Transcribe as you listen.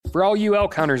For all you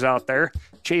elk hunters out there,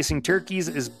 chasing turkeys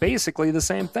is basically the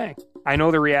same thing. I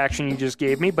know the reaction you just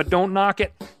gave me, but don't knock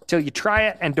it till you try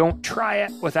it, and don't try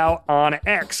it without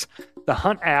OnX. The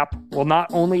Hunt app will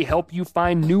not only help you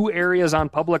find new areas on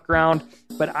public ground,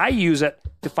 but I use it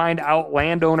to find out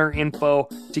landowner info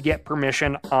to get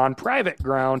permission on private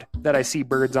ground that I see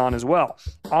birds on as well.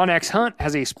 OnX Hunt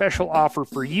has a special offer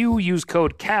for you. Use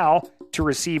code CAL to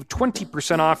receive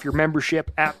 20% off your membership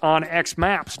at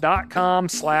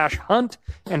onxmaps.com/hunt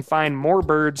and find more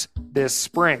birds this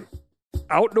spring.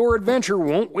 Outdoor adventure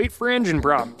won't wait for engine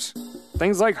problems.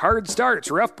 Things like hard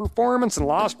starts, rough performance, and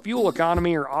lost fuel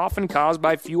economy are often caused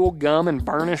by fuel gum and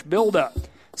varnish buildup.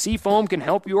 Seafoam can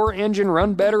help your engine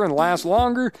run better and last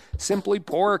longer. Simply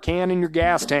pour a can in your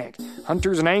gas tank.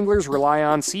 Hunters and anglers rely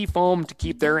on Seafoam to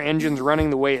keep their engines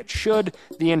running the way it should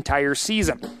the entire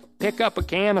season. Pick up a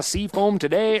can of Seafoam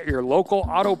today at your local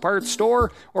auto parts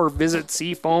store or visit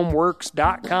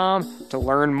seafoamworks.com to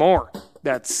learn more.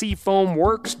 That's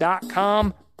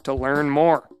seafoamworks.com to learn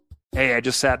more. Hey, I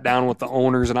just sat down with the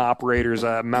owners and operators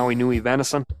of Maui Nui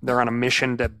Venison. They're on a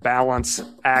mission to balance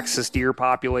axis deer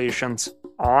populations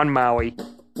on Maui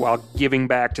while giving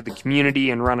back to the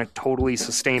community and run a totally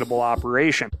sustainable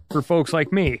operation. For folks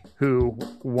like me who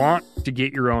want to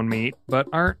get your own meat but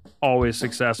aren't always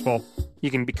successful,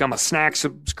 you can become a snack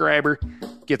subscriber,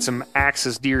 get some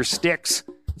axis deer sticks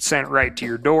sent right to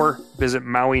your door. Visit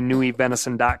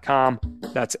MauiNuiVenison.com.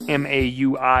 That's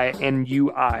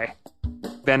MAUINUI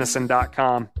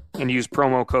venison.com and use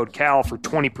promo code CAL for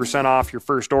 20% off your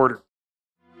first order.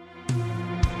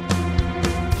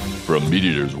 From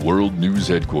MeatEater's World News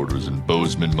Headquarters in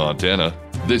Bozeman, Montana,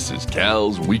 this is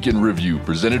Cal's Weekend Review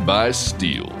presented by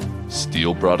Steel.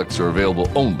 Steel products are available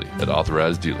only at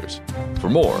authorized dealers. For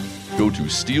more, go to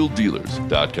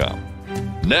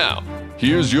steeldealers.com. Now,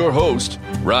 here's your host,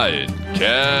 Ryan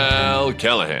Cal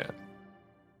Callahan.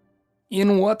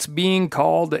 In what's being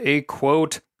called a,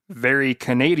 quote, very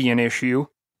Canadian issue,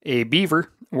 a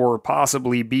beaver, or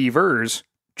possibly beavers,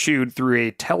 chewed through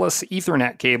a TELUS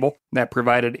Ethernet cable that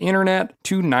provided internet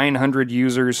to 900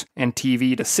 users and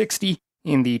TV to 60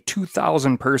 in the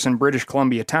 2,000-person British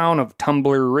Columbia town of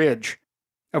Tumbler Ridge.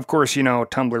 Of course, you know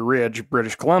Tumbler Ridge,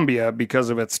 British Columbia, because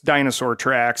of its dinosaur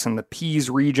tracks and the Pease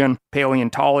Region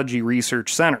Paleontology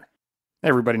Research Center.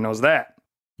 Everybody knows that.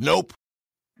 Nope.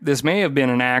 This may have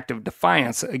been an act of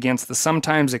defiance against the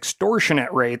sometimes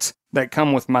extortionate rates that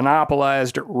come with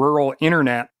monopolized rural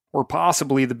internet, or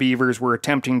possibly the beavers were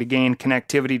attempting to gain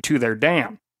connectivity to their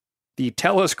dam. The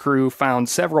TELUS crew found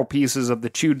several pieces of the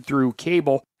chewed-through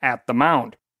cable at the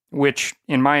mound, which,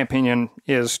 in my opinion,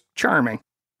 is charming,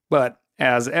 but,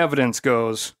 as evidence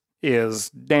goes, is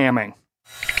damning.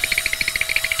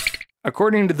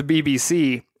 According to the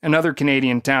BBC, another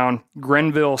Canadian town,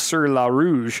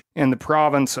 Grenville-sur-la-Rouge, in the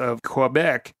province of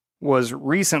Quebec, was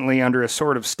recently under a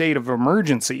sort of state of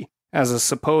emergency, as a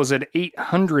supposed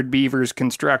 800 beavers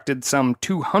constructed some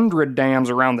 200 dams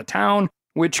around the town,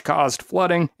 which caused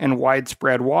flooding and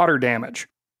widespread water damage.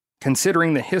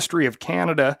 Considering the history of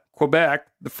Canada, Quebec,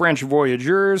 the French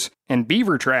voyageurs, and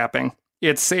beaver trapping,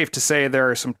 it's safe to say there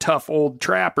are some tough old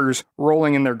trappers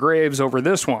rolling in their graves over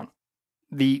this one.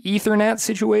 The Ethernet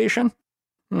situation?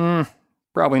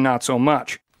 Probably not so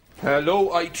much.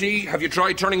 Hello, IT. Have you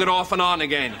tried turning it off and on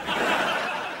again?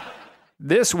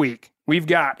 This week, we've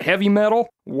got heavy metal,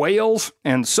 whales,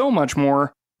 and so much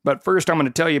more. But first, I'm going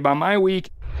to tell you about my week.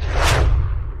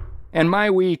 And my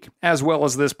week, as well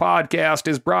as this podcast,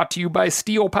 is brought to you by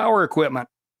Steel Power Equipment.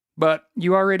 But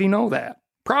you already know that.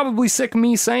 Probably sick of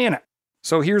me saying it.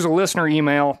 So here's a listener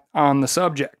email on the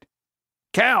subject.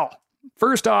 Cal,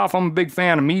 first off, I'm a big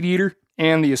fan of MeatEater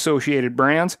and the associated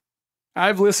brands.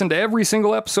 I've listened to every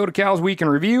single episode of Cal's Week in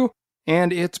Review,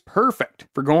 and it's perfect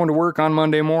for going to work on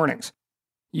Monday mornings.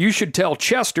 You should tell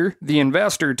Chester, the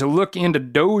investor, to look into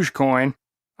Dogecoin.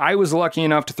 I was lucky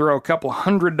enough to throw a couple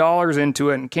 $100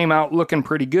 into it and came out looking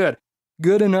pretty good.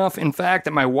 Good enough, in fact,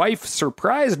 that my wife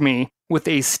surprised me with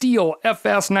a Stihl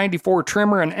FS94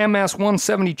 trimmer, an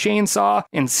MS170 chainsaw,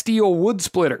 and Stihl wood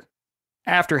splitter.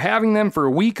 After having them for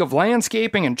a week of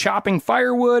landscaping and chopping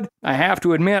firewood, I have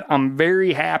to admit I'm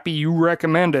very happy you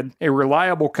recommended a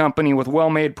reliable company with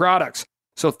well-made products.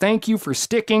 So thank you for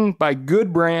sticking by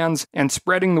good brands and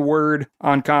spreading the word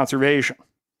on conservation.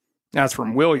 That's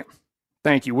from William.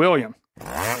 Thank you, William.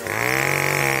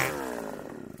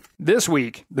 This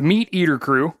week, the MeatEater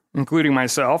crew, including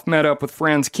myself, met up with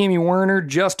friends Kimmy Werner,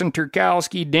 Justin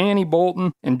Turkowski, Danny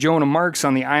Bolton, and Jonah Marks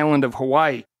on the island of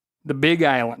Hawaii, the Big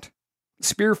Island.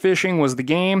 Spearfishing was the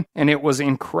game, and it was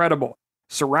incredible.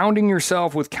 Surrounding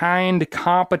yourself with kind,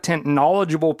 competent,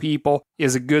 knowledgeable people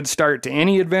is a good start to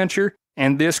any adventure,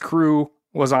 and this crew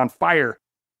was on fire.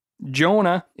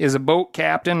 Jonah is a boat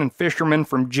captain and fisherman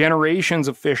from generations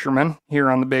of fishermen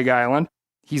here on the Big Island.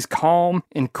 He's calm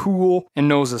and cool and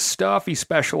knows his stuff. He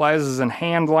specializes in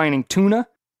hand lining tuna.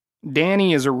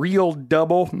 Danny is a real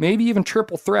double, maybe even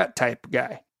triple threat type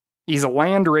guy. He's a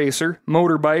land racer,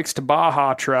 motorbikes to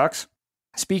Baja trucks.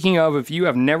 Speaking of, if you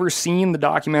have never seen the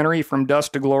documentary From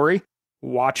Dust to Glory,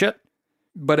 watch it.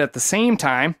 But at the same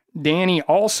time, Danny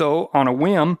also, on a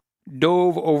whim,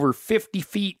 dove over 50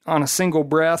 feet on a single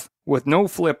breath with no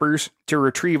flippers to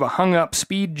retrieve a hung-up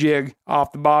speed jig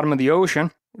off the bottom of the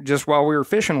ocean just while we were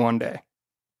fishing one day.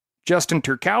 Justin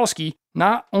Turkowski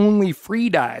not only free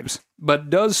dives, but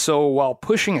does so while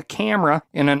pushing a camera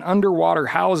in an underwater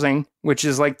housing, which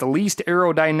is like the least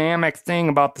aerodynamic thing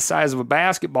about the size of a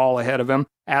basketball ahead of him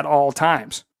at all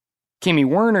times. Kimmy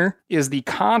Werner is the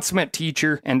consummate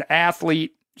teacher and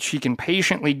athlete. She can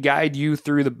patiently guide you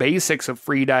through the basics of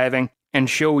freediving and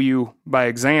show you by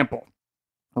example.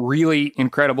 Really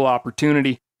incredible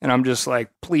opportunity, and I'm just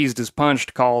like pleased as punch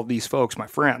to call these folks my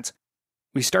friends.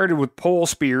 We started with pole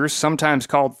spears, sometimes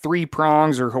called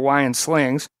 3-prongs or Hawaiian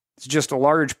slings. It's just a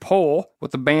large pole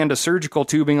with a band of surgical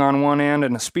tubing on one end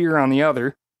and a spear on the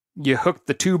other. You hook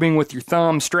the tubing with your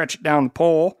thumb, stretch it down the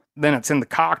pole, then it's in the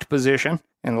cocked position,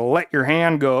 and let your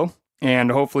hand go,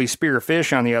 and hopefully spear a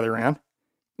fish on the other end.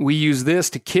 We use this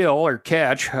to kill or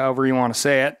catch, however you want to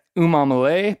say it,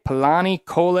 umamele, palani,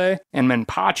 kole, and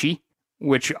menpachi,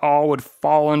 which all would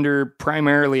fall under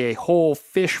primarily a whole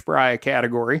fish fry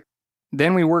category.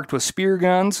 Then we worked with spear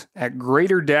guns at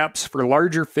greater depths for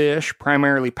larger fish,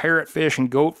 primarily parrotfish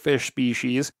and goatfish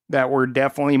species that were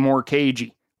definitely more cagey,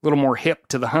 a little more hip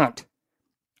to the hunt.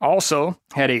 Also,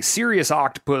 had a serious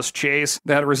octopus chase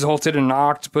that resulted in an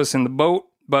octopus in the boat,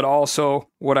 but also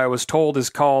what I was told is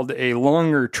called a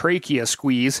lung or trachea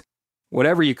squeeze.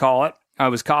 Whatever you call it, I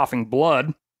was coughing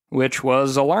blood, which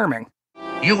was alarming.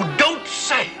 You don't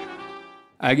say!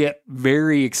 I get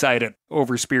very excited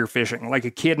over spearfishing, like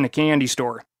a kid in a candy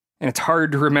store, and it's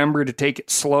hard to remember to take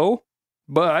it slow,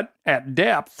 but at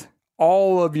depth,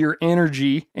 all of your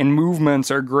energy and movements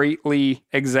are greatly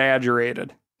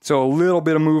exaggerated. So a little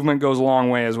bit of movement goes a long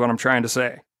way is what I'm trying to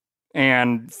say.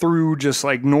 And through just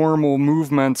like normal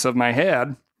movements of my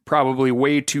head, probably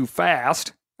way too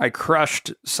fast, I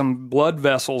crushed some blood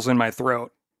vessels in my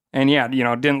throat. And yeah,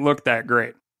 didn't look that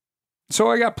great. So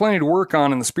I got plenty to work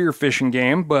on in the spearfishing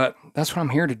game, but that's what I'm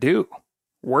here to do.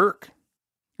 Work.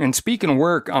 And speaking of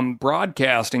work, I'm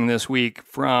broadcasting this week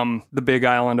from the Big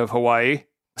Island of Hawaii,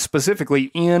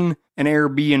 specifically in an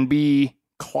Airbnb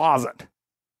closet.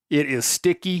 It is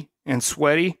sticky and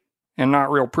sweaty and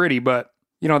not real pretty, but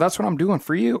that's what I'm doing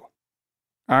for you.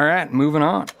 All right, moving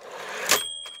on.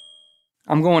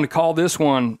 I'm going to call this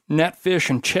one Netfish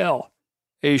and Chill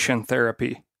Asian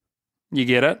Therapy. You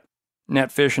get it?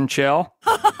 Netfish and Chill?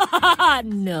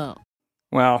 No.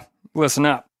 Well, listen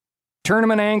up.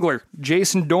 Tournament angler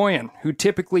Jason Doyen, who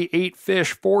typically ate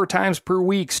fish 4 times per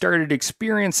week, started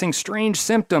experiencing strange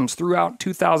symptoms throughout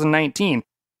 2019.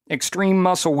 Extreme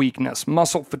muscle weakness,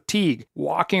 muscle fatigue,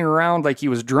 walking around like he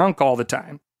was drunk all the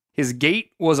time. His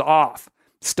gait was off,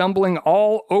 stumbling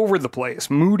all over the place,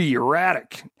 moody,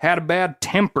 erratic, had a bad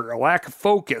temper, a lack of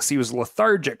focus. He was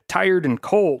lethargic, tired, and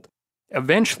cold.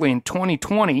 Eventually, in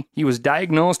 2020, he was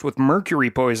diagnosed with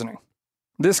mercury poisoning.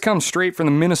 This comes straight from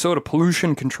the Minnesota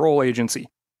Pollution Control Agency.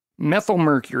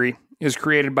 Methylmercury is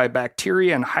created by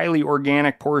bacteria and highly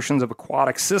organic portions of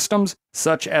aquatic systems,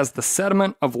 such as the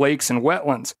sediment of lakes and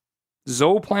wetlands.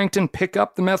 Zooplankton pick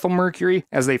up the methylmercury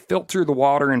as they filter the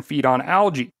water and feed on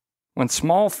algae. When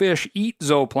small fish eat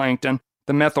zooplankton,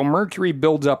 the methylmercury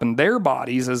builds up in their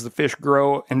bodies as the fish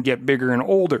grow and get bigger and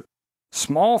older.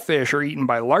 Small fish are eaten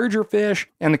by larger fish,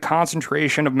 and the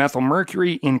concentration of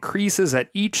methylmercury increases at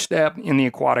each step in the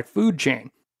aquatic food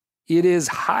chain. It is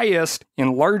highest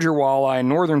in larger walleye,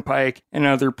 northern pike, and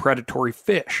other predatory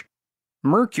fish.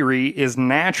 Mercury is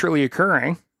naturally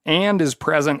occurring and is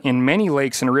present in many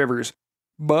lakes and rivers,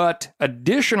 but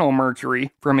additional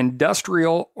mercury from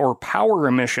industrial or power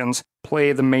emissions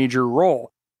play the major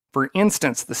role. For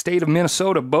instance, the state of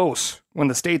Minnesota boasts, when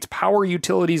the state's power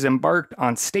utilities embarked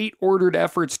on state-ordered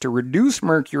efforts to reduce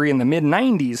mercury in the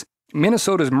mid-90s,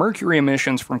 Minnesota's mercury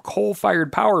emissions from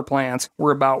coal-fired power plants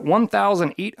were about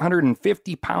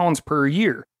 1,850 pounds per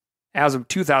year. As of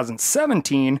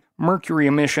 2017, mercury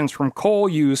emissions from coal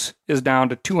use is down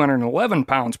to 211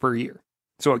 pounds per year.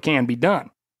 So it can be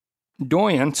done.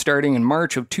 Doyen, starting in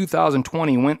March of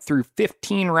 2020, went through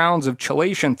 15 rounds of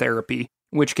chelation therapy,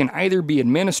 which can either be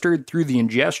administered through the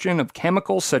ingestion of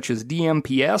chemicals such as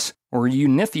DMPS or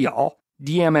unithiol,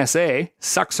 DMSA,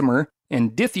 succimer,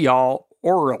 and dithiol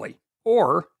orally.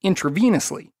 or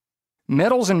intravenously.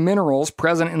 Metals and minerals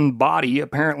present in the body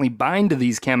apparently bind to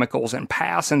these chemicals and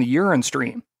pass in the urine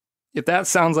stream. If that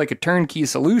sounds like a turnkey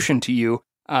solution to you,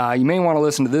 you may want to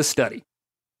listen to this study.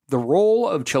 The role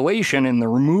of chelation in the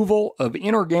removal of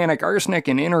inorganic arsenic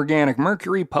and inorganic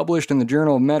mercury, published in the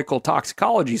Journal of Medical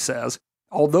Toxicology, says,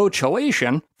 although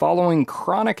chelation, following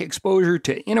chronic exposure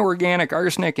to inorganic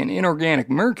arsenic and inorganic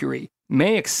mercury,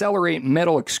 may accelerate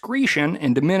metal excretion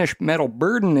and diminish metal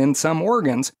burden in some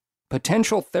organs,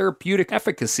 potential therapeutic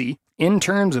efficacy in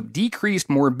terms of decreased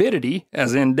morbidity,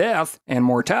 as in death, and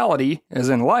mortality, as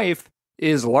in life,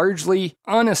 is largely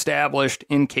unestablished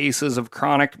in cases of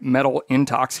chronic metal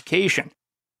intoxication,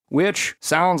 which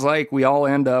sounds like we all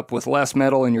end up with less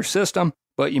metal in your system,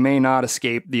 but you may not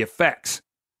escape the effects.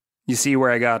 You see where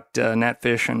I got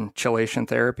netfish and chelation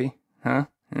therapy? Huh?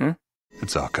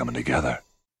 It's all coming together.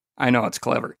 I know, it's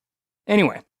clever.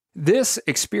 Anyway, this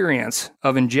experience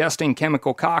of ingesting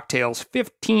chemical cocktails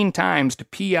 15 times to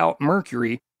pee out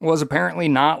mercury was apparently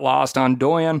not lost on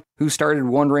Doyen, who started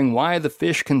wondering why the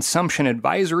fish consumption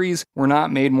advisories were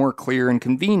not made more clear and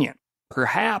convenient,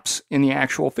 perhaps in the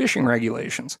actual fishing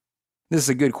regulations. This is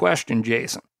a good question,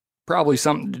 Jason. Probably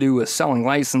something to do with selling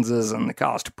licenses and the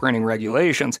cost of printing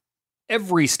regulations.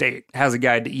 Every state has a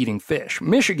guide to eating fish.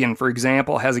 Michigan, for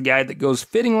example, has a guide that goes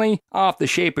fittingly off the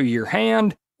shape of your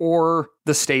hand or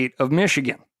the state of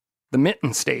Michigan, the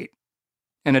mitten state.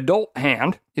 An adult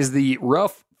hand is the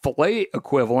rough fillet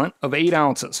equivalent of 8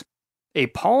 ounces. A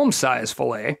palm-size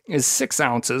fillet is 6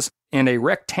 ounces, and a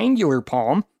rectangular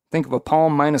palm, think of a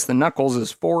palm minus the knuckles,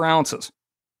 is 4 ounces.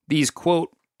 These, quote,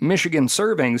 Michigan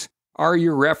servings are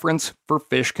your reference for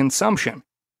fish consumption.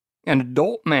 An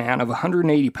adult man of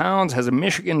 180 pounds has a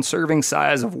Michigan serving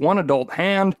size of 1 adult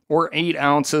hand, or 8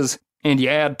 ounces, and you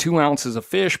add 2 ounces of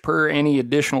fish per any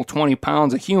additional 20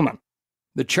 pounds of human.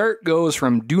 The chart goes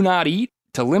from do not eat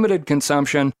to limited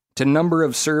consumption to number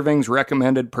of servings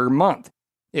recommended per month.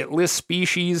 It lists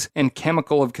species and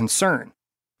chemical of concern.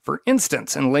 For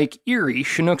instance, in Lake Erie,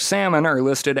 Chinook salmon are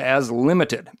listed as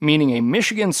limited, meaning a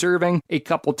Michigan serving a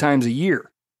couple times a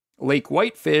year. Lake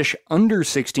whitefish under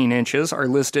 16 inches are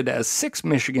listed as 6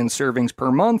 Michigan servings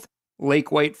per month.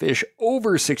 Lake whitefish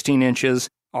over 16 inches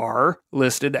are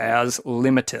listed as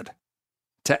limited.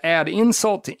 To add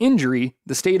insult to injury,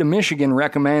 the state of Michigan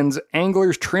recommends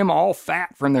anglers trim all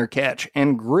fat from their catch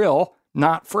and grill,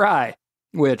 not fry,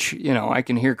 which, I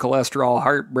can hear cholesterol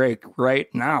heartbreak right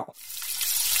now.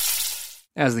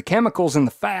 As the chemicals in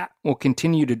the fat will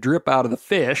continue to drip out of the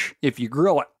fish if you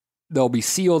grill it. They'll be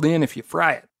sealed in if you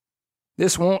fry it.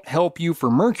 This won't help you for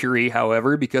mercury,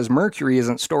 however, because mercury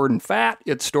isn't stored in fat,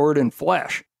 it's stored in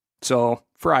flesh. So,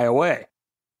 fry away.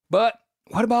 But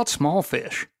what about small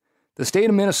fish? The state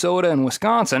of Minnesota and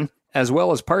Wisconsin, as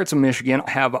well as parts of Michigan,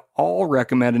 have all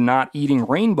recommended not eating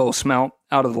rainbow smelt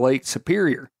out of the Lake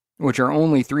Superior, which are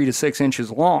only 3 to 6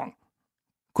 inches long.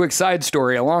 Quick side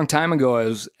story, a long time ago I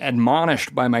was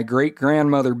admonished by my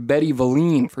great-grandmother Betty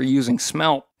Valine for using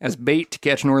smelt as bait to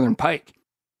catch northern pike.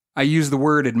 I use the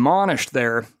word admonished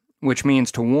there, which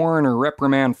means to warn or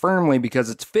reprimand firmly because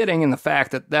it's fitting in the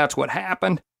fact that that's what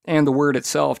happened, and the word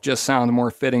itself just sounds more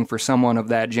fitting for someone of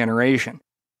that generation.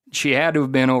 She had to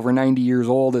have been over 90 years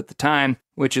old at the time,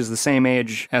 which is the same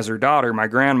age as her daughter, my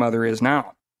grandmother, is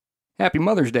now. Happy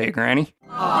Mother's Day, Granny.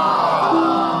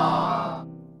 Aww.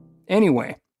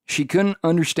 Anyway, she couldn't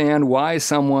understand why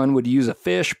someone would use a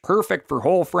fish perfect for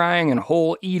whole frying and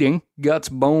whole eating, guts,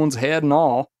 bones, head, and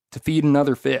all, to feed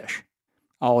another fish.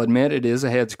 I'll admit it is a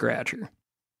head-scratcher.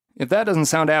 If that doesn't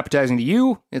sound appetizing to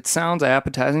you, it sounds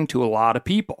appetizing to a lot of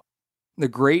people. The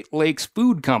Great Lakes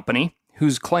Food Company,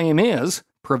 whose claim is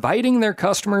providing their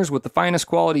customers with the finest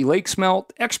quality lake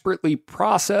smelt, expertly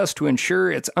processed to ensure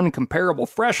its uncomparable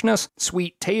freshness,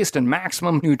 sweet taste, and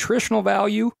maximum nutritional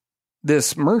value,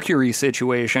 this mercury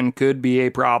situation could be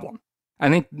a problem. I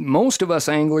think most of us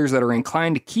anglers that are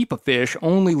inclined to keep a fish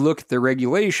only look at the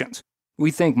regulations.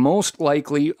 We think most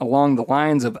likely along the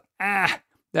lines of,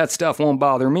 that stuff won't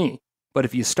bother me. But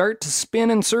if you start to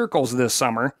spin in circles this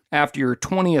summer after your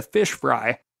 20th fish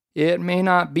fry, it may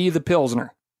not be the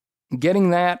Pilsner. Getting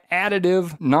that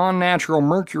additive, non-natural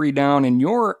mercury down in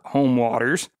your home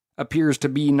waters appears to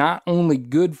be not only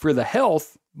good for the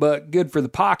health, but good for the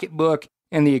pocketbook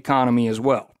and the economy as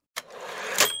well.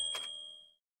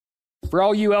 For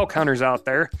all you elk hunters out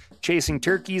there, chasing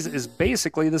turkeys is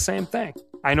basically the same thing.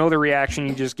 I know the reaction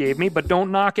you just gave me, but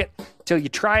don't knock it till you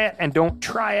try it, and don't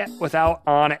try it without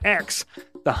OnX.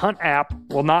 The Hunt app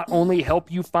will not only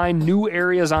help you find new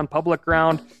areas on public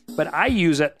ground, but I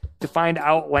use it to find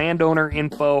out landowner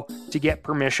info to get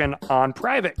permission on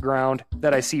private ground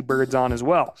that I see birds on as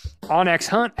well. OnX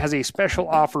Hunt has a special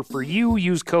offer for you.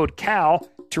 Use code CAL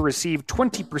to receive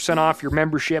 20% off your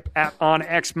membership at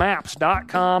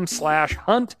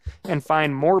onxmaps.com/hunt and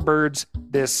find more birds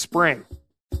this spring.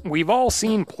 We've all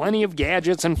seen plenty of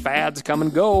gadgets and fads come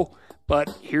and go, but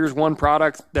here's one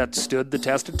product that stood the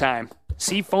test of time: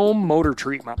 Seafoam Motor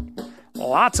Treatment.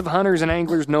 Lots of hunters and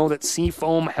anglers know that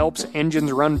Seafoam helps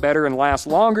engines run better and last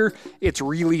longer. It's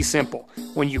really simple.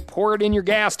 When you pour it in your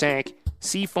gas tank,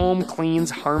 Seafoam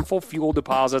cleans harmful fuel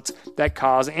deposits that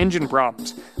cause engine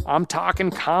problems. I'm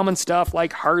talking common stuff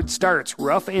like hard starts,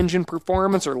 rough engine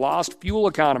performance, or lost fuel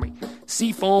economy.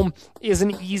 Seafoam is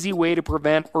an easy way to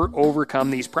prevent or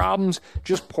overcome these problems.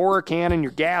 Just pour a can in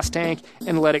your gas tank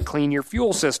and let it clean your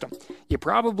fuel system. You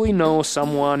probably know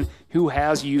someone who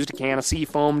has used a can of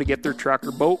Seafoam to get their truck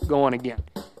or boat going again.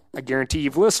 I guarantee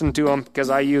you've listened to them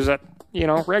because I use it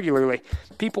regularly.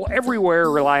 People everywhere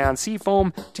rely on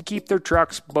Seafoam to keep their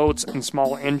trucks, boats, and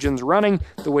small engines running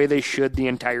the way they should the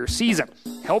entire season.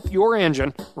 Help your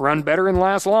engine run better and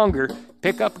last longer.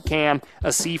 Pick up a can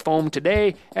of Seafoam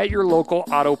today at your local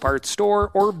auto parts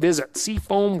store or visit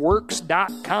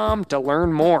seafoamworks.com to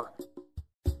learn more.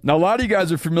 Now, a lot of you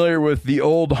guys are familiar with the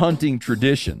old hunting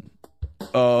tradition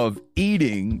of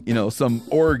eating, some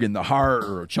organ, the heart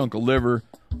or a chunk of liver,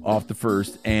 off the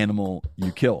first animal you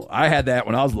kill. I had that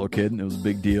when I was a little kid, and it was a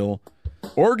big deal.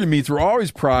 Organ meats were always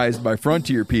prized by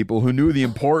frontier people who knew the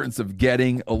importance of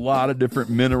getting a lot of different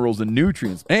minerals and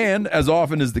nutrients. And, as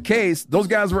often is the case, those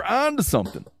guys were onto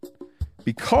something,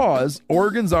 because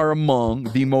organs are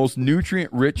among the most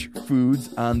nutrient-rich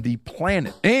foods on the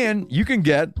planet. And you can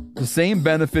get the same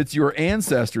benefits your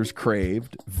ancestors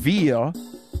craved via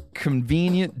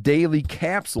convenient daily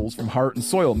capsules from Heart and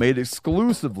Soil, made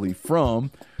exclusively from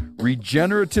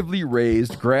regeneratively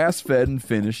raised, grass-fed, and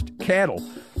finished cattle.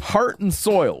 Heart and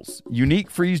Soil's unique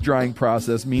freeze-drying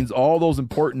process means all those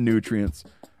important nutrients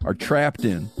are trapped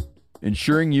in,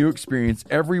 ensuring you experience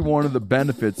every one of the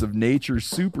benefits of nature's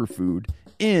superfood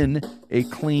in a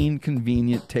clean,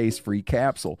 convenient, taste-free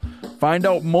capsule. Find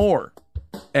out more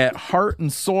at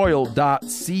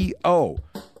heartandsoil.co.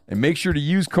 And make sure to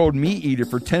use code MeatEater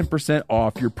for 10%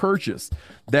 off your purchase.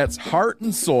 That's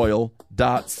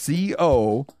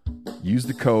heartandsoil.co. Use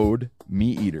the code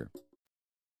MeatEater.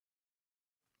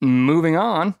 Moving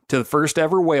on to the first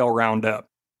ever whale roundup.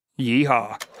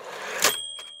 Yeehaw.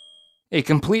 A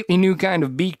completely new kind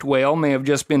of beaked whale may have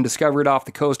just been discovered off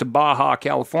the coast of Baja,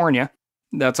 California.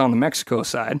 That's on the Mexico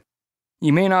side.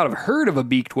 You may not have heard of a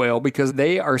beaked whale because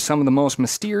they are some of the most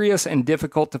mysterious and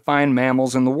difficult to find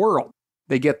mammals in the world.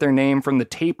 They get their name from the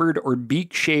tapered or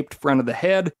beak-shaped front of the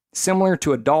head, similar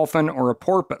to a dolphin or a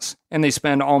porpoise, and they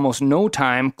spend almost no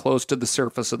time close to the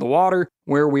surface of the water,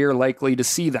 where we are likely to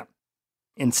see them.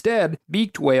 Instead,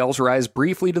 beaked whales rise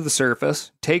briefly to the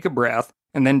surface, take a breath,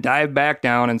 and then dive back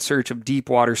down in search of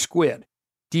deep-water squid,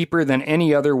 deeper than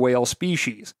any other whale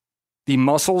species. The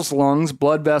muscles, lungs,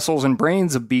 blood vessels, and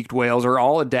brains of beaked whales are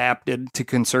all adapted to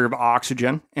conserve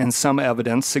oxygen, and some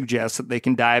evidence suggests that they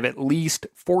can dive at least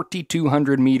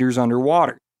 4,200 meters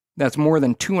underwater. That's more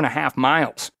than 2.5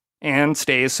 miles, and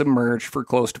stay submerged for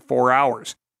close to 4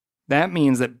 hours. That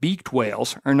means that beaked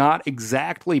whales are not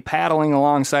exactly paddling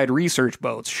alongside research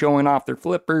boats, showing off their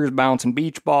flippers, bouncing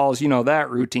beach balls, that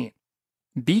routine.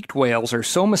 Beaked whales are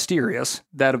so mysterious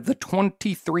that of the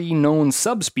 23 known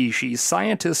subspecies,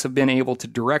 scientists have been able to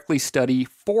directly study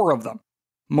 4 of them.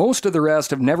 Most of the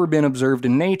rest have never been observed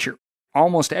in nature.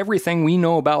 Almost everything we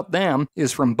know about them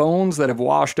is from bones that have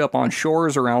washed up on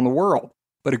shores around the world.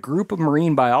 But a group of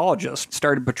marine biologists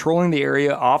started patrolling the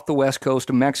area off the west coast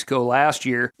of Mexico last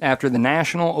year after the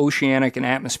National Oceanic and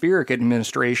Atmospheric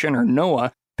Administration, or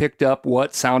NOAA, picked up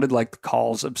what sounded like the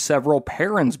calls of several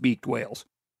Perrin's beaked whales,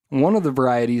 one of the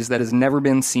varieties that has never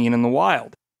been seen in the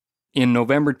wild. In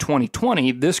November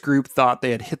 2020, this group thought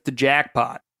they had hit the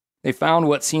jackpot. They found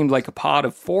what seemed like a pod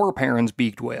of 4 Perrin's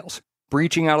beaked whales,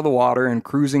 breaching out of the water and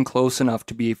cruising close enough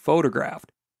to be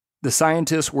photographed. The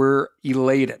scientists were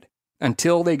elated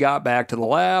until they got back to the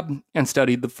lab and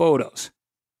studied the photos.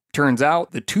 Turns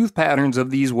out the tooth patterns of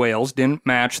these whales didn't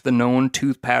match the known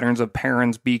tooth patterns of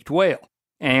Perrin's beaked whale,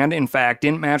 and in fact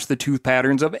didn't match the tooth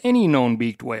patterns of any known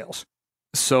beaked whales.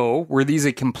 So, were these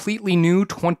a completely new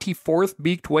 24th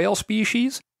beaked whale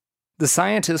species? The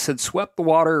scientists had swept the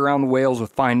water around the whales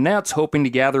with fine nets, hoping to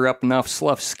gather up enough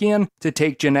slough skin to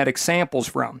take genetic samples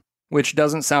from, which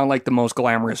doesn't sound like the most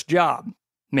glamorous job.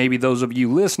 Maybe those of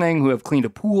you listening who have cleaned a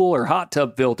pool or hot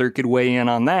tub filter could weigh in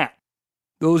on that.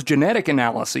 Those genetic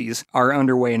analyses are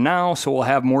underway now, so we'll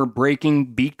have more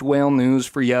breaking beaked whale news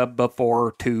for you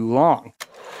before too long.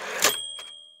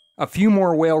 A few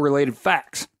more whale-related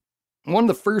facts. One of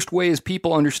the first ways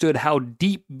people understood how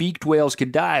deep beaked whales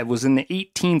could dive was in the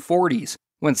 1840s,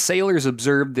 when sailors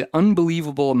observed the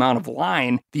unbelievable amount of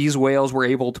line these whales were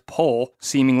able to pull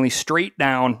seemingly straight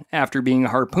down after being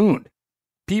harpooned.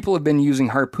 People have been using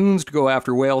harpoons to go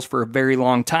after whales for a very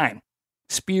long time.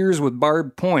 Spears with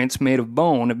barbed points made of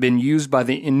bone have been used by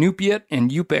the Inupiat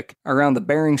and Yupik around the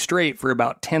Bering Strait for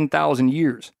about 10,000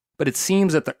 years. But it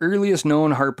seems that the earliest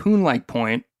known harpoon-like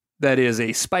point, that is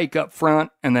a spike up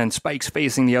front and then spikes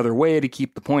facing the other way to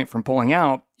keep the point from pulling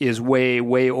out, is way,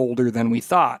 way older than we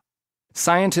thought.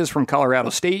 Scientists from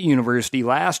Colorado State University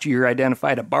last year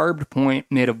identified a barbed point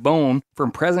made of bone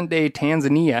from present-day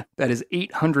Tanzania that is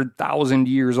 800,000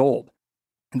 years old.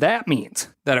 That means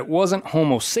that it wasn't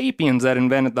Homo sapiens that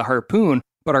invented the harpoon,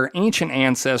 but our ancient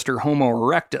ancestor Homo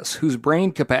erectus, whose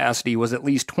brain capacity was at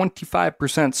least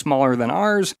 25% smaller than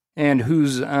ours, and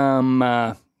whose,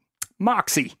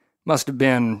 moxie must have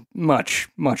been much,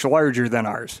 much larger than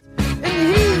ours.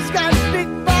 And he's got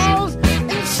big balls,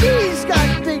 and she's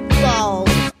got big balls.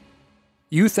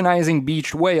 Euthanizing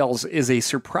beached whales is a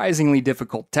surprisingly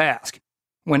difficult task.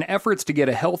 When efforts to get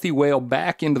a healthy whale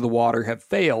back into the water have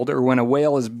failed, or when a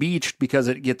whale is beached because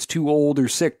it gets too old or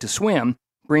sick to swim,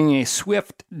 bringing a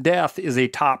swift death is a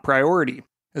top priority,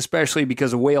 especially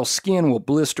because a whale's skin will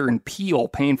blister and peel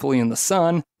painfully in the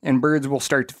sun, and birds will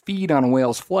start to feed on a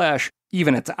whale's flesh,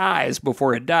 even its eyes,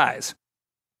 before it dies.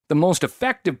 The most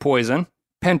effective poison,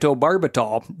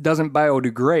 pentobarbital, doesn't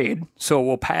biodegrade, so it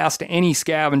will pass to any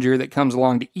scavenger that comes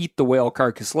along to eat the whale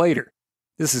carcass later.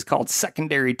 This is called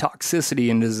secondary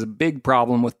toxicity and is a big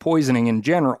problem with poisoning in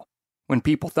general. When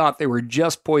people thought they were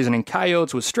just poisoning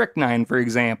coyotes with strychnine, for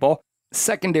example,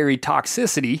 secondary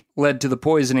toxicity led to the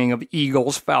poisoning of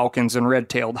eagles, falcons, and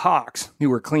red-tailed hawks,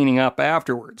 who were cleaning up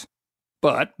afterwards.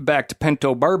 But back to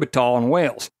pentobarbital and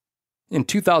whales. In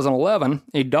 2011,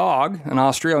 a dog, an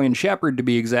Australian Shepherd to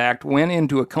be exact, went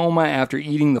into a coma after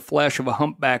eating the flesh of a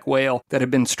humpback whale that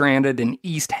had been stranded in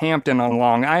East Hampton on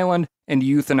Long Island and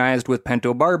euthanized with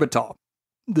pentobarbital.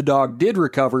 The dog did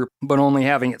recover, but only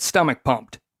having its stomach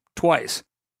pumped. Twice.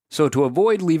 So to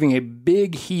avoid leaving a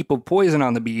big heap of poison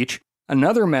on the beach,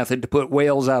 another method to put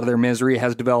whales out of their misery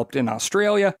has developed in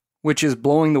Australia, which is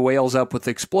blowing the whales up with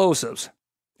explosives.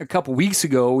 A couple weeks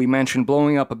ago, we mentioned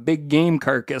blowing up a big game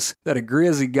carcass that a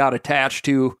grizzly got attached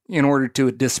to in order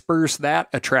to disperse that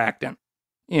attractant.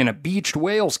 In a beached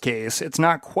whale's case, it's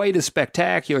not quite as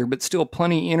spectacular, but still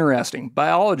plenty interesting.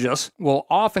 Biologists will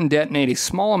often detonate a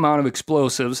small amount of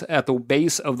explosives at the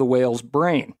base of the whale's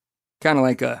brain, kind of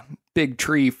like a big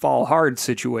tree fall hard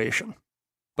situation.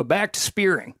 But back to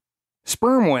spearing.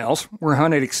 Sperm whales were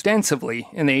hunted extensively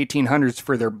in the 1800s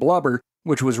for their blubber,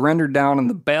 which was rendered down in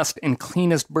the best and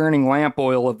cleanest burning lamp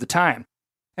oil of the time.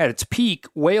 At its peak,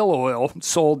 whale oil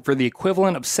sold for the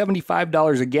equivalent of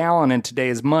 $75 a gallon in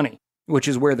today's money, which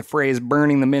is where the phrase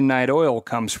burning the midnight oil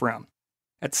comes from.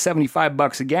 At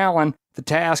 $75 a gallon, the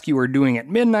task you are doing at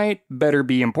midnight better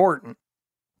be important.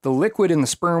 The liquid in the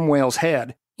sperm whale's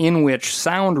head, in which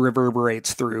sound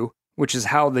reverberates through, which is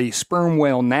how the sperm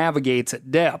whale navigates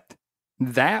at depth,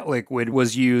 that liquid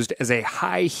was used as a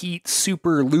high-heat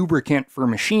super lubricant for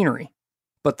machinery.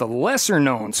 But the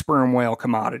lesser-known sperm whale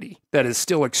commodity that is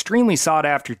still extremely sought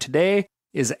after today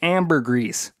is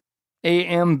ambergris.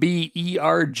 Ambergris,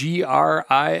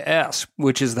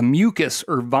 which is the mucus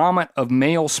or vomit of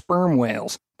male sperm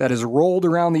whales that is rolled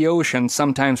around the ocean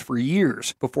sometimes for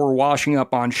years before washing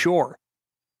up on shore.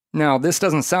 Now, this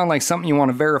doesn't sound like something you want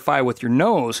to verify with your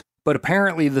nose, but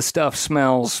apparently the stuff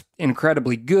smells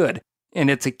incredibly good, and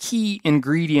it's a key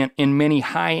ingredient in many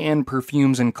high-end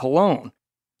perfumes and cologne.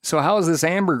 So how is this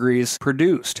ambergris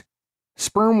produced?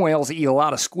 Sperm whales eat a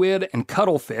lot of squid and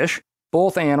cuttlefish,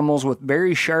 both animals with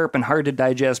very sharp and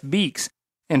hard-to-digest beaks,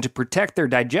 and to protect their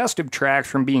digestive tracts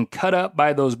from being cut up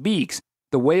by those beaks,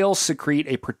 the whales secrete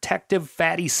a protective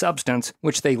fatty substance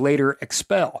which they later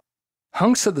expel.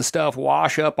 Hunks of the stuff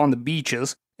wash up on the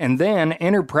beaches, and then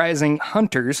enterprising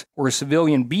hunters or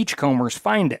civilian beachcombers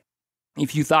find it.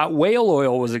 If you thought whale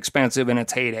oil was expensive in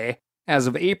its heyday, as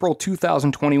of April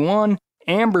 2021,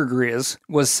 ambergris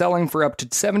was selling for up to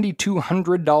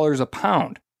 $7,200 a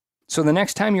pound. So the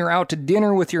next time you're out to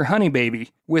dinner with your honey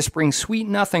baby, whispering sweet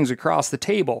nothings across the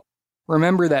table,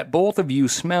 remember that both of you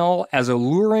smell as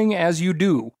alluring as you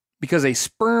do, because a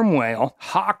sperm whale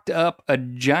hawked up a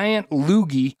giant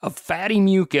loogie of fatty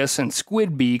mucus and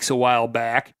squid beaks a while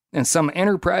back, and some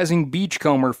enterprising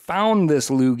beachcomber found this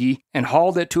loogie and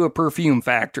hauled it to a perfume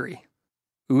factory.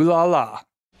 Ooh la la.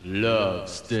 Love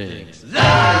stinks.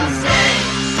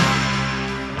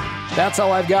 That's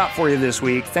all I've got for you this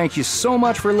week. Thank you so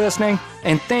much for listening,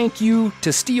 and thank you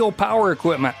to Steel Power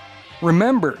Equipment.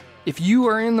 Remember, if you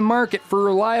are in the market for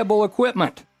reliable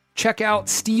equipment, check out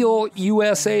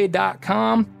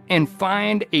steelusa.com and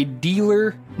find a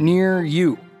dealer near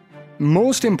you.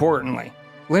 Most importantly,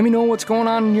 let me know what's going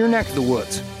on in your neck of the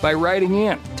woods by writing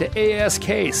in to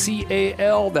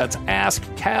ASKCAL, that's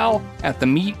AskCal, at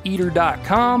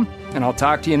themeateater.com, and I'll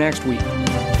talk to you next week.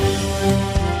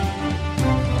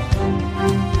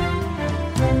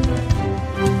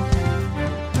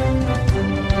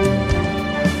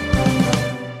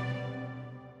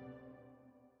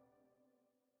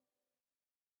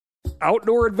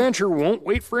 Outdoor adventure won't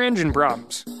wait for engine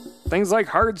problems. Things like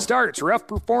hard starts, rough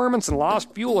performance, and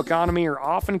lost fuel economy are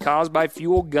often caused by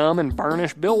fuel gum and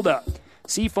varnish buildup.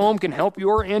 Seafoam can help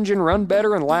your engine run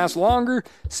better and last longer.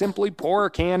 Simply pour a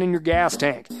can in your gas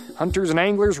tank. Hunters and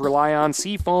anglers rely on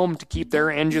Seafoam to keep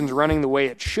their engines running the way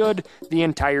it should the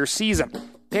entire season.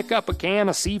 Pick up a can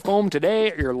of Seafoam today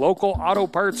at your local auto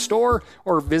parts store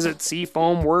or visit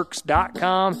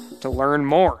seafoamworks.com to learn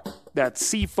more. That's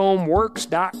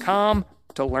seafoamworks.com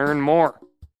to learn more.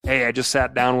 Hey, I just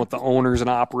sat down with the owners and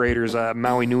operators of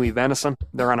Maui Nui Venison.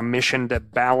 They're on a mission to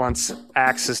balance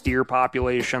axis deer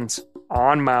populations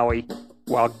on Maui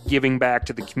while giving back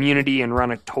to the community and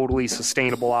run a totally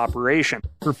sustainable operation.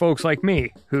 For folks like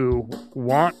me who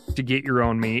want to get your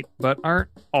own meat but aren't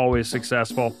always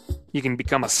successful, you can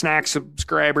become a snack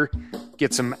subscriber,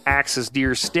 get some axis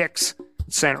deer sticks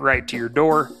sent right to your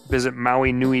door. Visit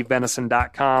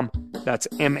MauiNuiVenison.com. That's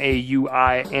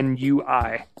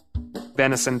MAUINUI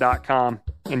venison.com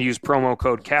and use promo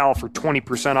code CAL for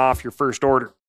 20% off your first order.